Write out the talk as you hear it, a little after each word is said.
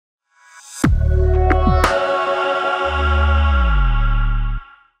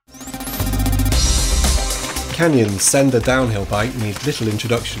Canyon's Sender downhill bike needs little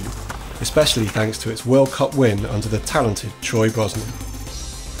introduction, especially thanks to its World Cup win under the talented Troy Brosnan.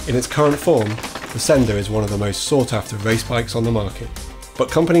 In its current form, the Sender is one of the most sought after race bikes on the market.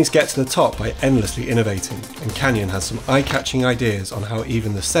 But companies get to the top by endlessly innovating, and Canyon has some eye-catching ideas on how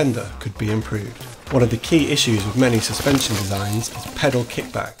even the Sender could be improved. One of the key issues with many suspension designs is pedal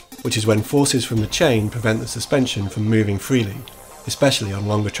kickback, which is when forces from the chain prevent the suspension from moving freely, especially on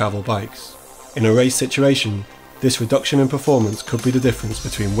longer travel bikes. In a race situation, this reduction in performance could be the difference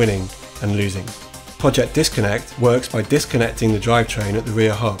between winning and losing. Project Disconnect works by disconnecting the drivetrain at the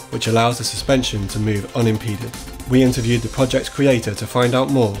rear hub, which allows the suspension to move unimpeded. We interviewed the project's creator to find out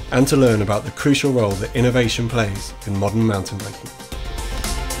more and to learn about the crucial role that innovation plays in modern mountain biking.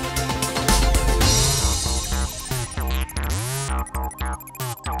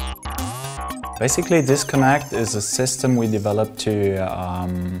 Basically, Disconnect is a system we developed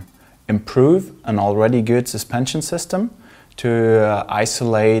to improve an already good suspension system to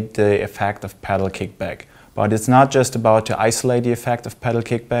isolate the effect of pedal kickback. But it's not just about to isolate the effect of pedal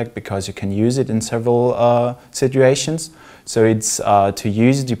kickback, because you can use it in several situations. So it's to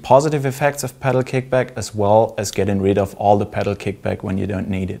use the positive effects of pedal kickback as well as getting rid of all the pedal kickback when you don't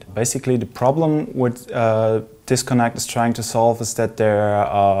need it. Basically, the problem with Disconnect is trying to solve is that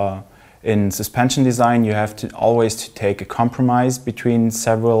in suspension design, you have to always take a compromise between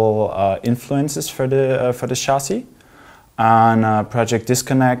several influences for the chassis. And Project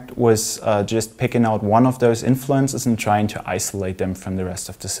Disconnect was just picking out one of those influences and trying to isolate them from the rest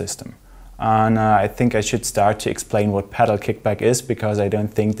of the system. And I think I should start to explain what pedal kickback is, because I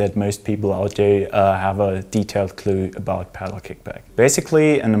don't think that most people out there have a detailed clue about pedal kickback.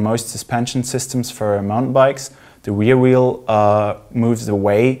 Basically, in the most suspension systems for mountain bikes, the rear wheel moves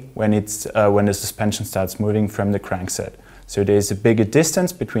away when the suspension starts moving from the crankset. So there's a bigger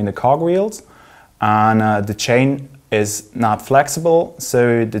distance between the cog wheels, and the chain is not flexible,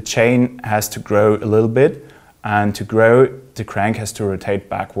 so the chain has to grow a little bit, and to grow, the crank has to rotate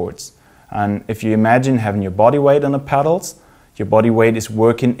backwards. And if you imagine having your body weight on the pedals, your body weight is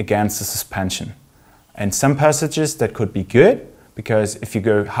working against the suspension. In some passages that could be good, because if you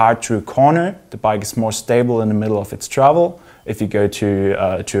go hard through a corner, the bike is more stable in the middle of its travel. If you go to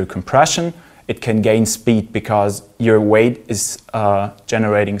a compression, it can gain speed because your weight is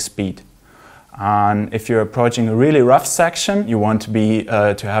generating speed. And if you're approaching a really rough section, you want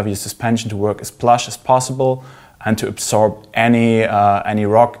to have your suspension to work as plush as possible and to absorb any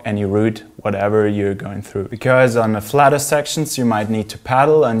rock, any root, whatever you're going through. Because on the flatter sections you might need to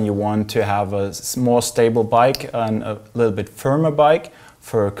paddle, and you want to have a more stable bike and a little bit firmer bike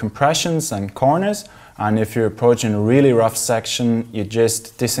for compressions and corners. And if you're approaching a really rough section, you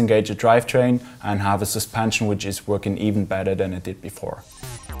just disengage the drivetrain and have a suspension which is working even better than it did before.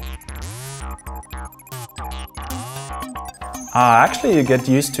 Actually, you get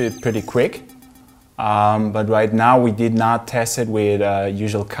used to it pretty quick. But right now we did not test it with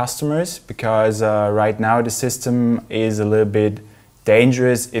usual customers, because right now the system is a little bit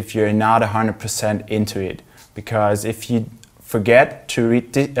dangerous if you're not 100% into it. Because if you forget to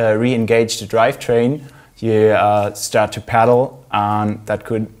re-engage the drivetrain, you start to pedal, and that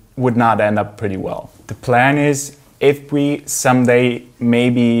would not end up pretty well. The plan is, if we someday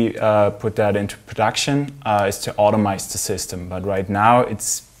maybe put that into production, is to automate the system. But right now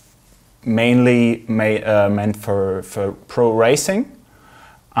it's mainly meant for pro racing,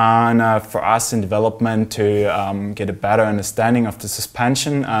 and for us in development to get a better understanding of the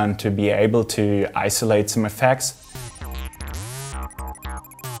suspension and to be able to isolate some effects.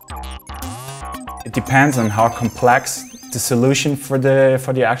 It depends on how complex the solution for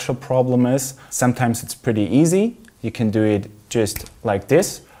the actual problem is. Sometimes it's pretty easy. You can do it just like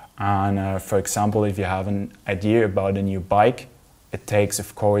this. And for example, if you have an idea about a new bike, it takes,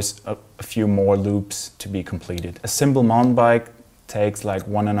 of course, a few more loops to be completed. A simple mountain bike takes like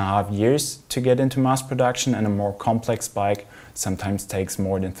 1.5 years to get into mass production, and a more complex bike sometimes takes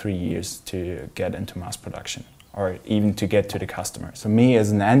more than 3 years to get into mass production, or even to get to the customer. So me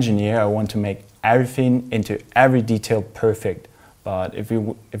as an engineer, I want to make everything into every detail perfect. But if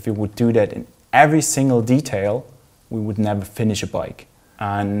we would do that in every single detail, we would never finish a bike.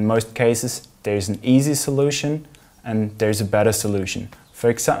 And in most cases, there's an easy solution and there's a better solution.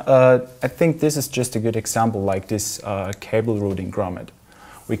 For example, I think this is just a good example, like this cable routing grommet.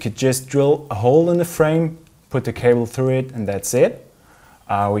 We could just drill a hole in the frame, put the cable through it, and that's it.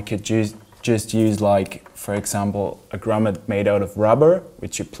 We could just use, like, for example, a grommet made out of rubber,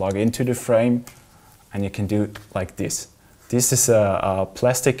 which you plug into the frame, and you can do it like this. This is a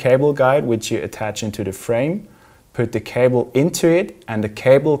plastic cable guide which you attach into the frame put the cable into it, and the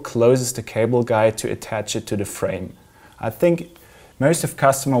cable closes the cable guide to attach it to the frame. I think most of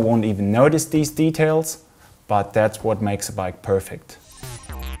customers won't even notice these details, but that's what makes a bike perfect.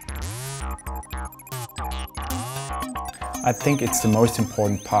 I think it's the most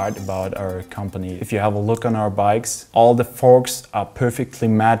important part about our company. If you have a look on our bikes, all the forks are perfectly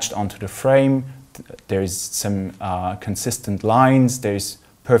matched onto the frame. There's some consistent lines, there's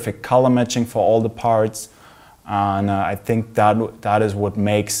perfect color matching for all the parts, and I think that is what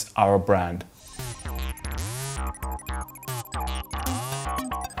makes our brand.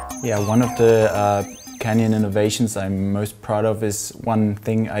 Yeah, one of the Canyon innovations I'm most proud of is one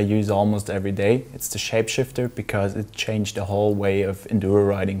thing I use almost every day. It's the shapeshifter, because it changed the whole way of enduro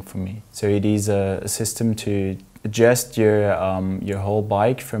riding for me. So it is a system to adjust your whole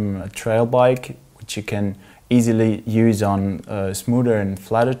bike from a trail bike, which you can easily use on smoother and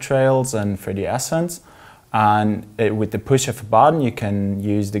flatter trails and for the ascents. And with the push of a button, you can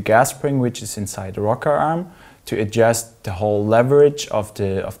use the gas spring, which is inside the rocker arm, to adjust the whole leverage of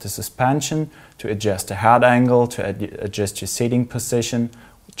the suspension, to adjust the head angle, to adjust your seating position,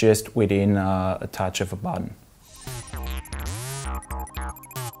 just within a touch of a button.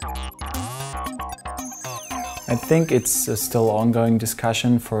 I think it's a still ongoing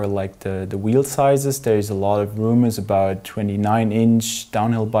discussion for like the wheel sizes. There's a lot of rumors about 29-inch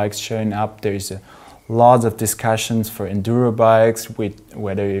downhill bikes showing up. There's lots of discussions for enduro bikes with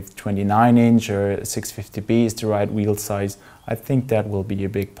whether if 29-inch or 650B is the right wheel size. I think that will be a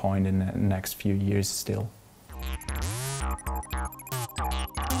big point in the next few years still.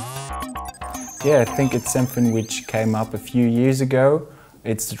 Yeah, I think it's something which came up a few years ago.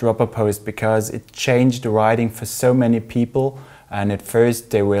 It's the dropper post, because it changed the riding for so many people. And at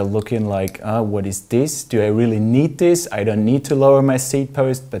first they were looking like, what is this? Do I really need this? I don't need to lower my seat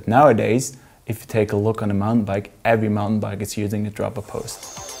post. But nowadays, if you take a look on a mountain bike, every mountain bike is using a dropper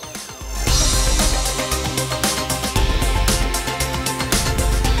post.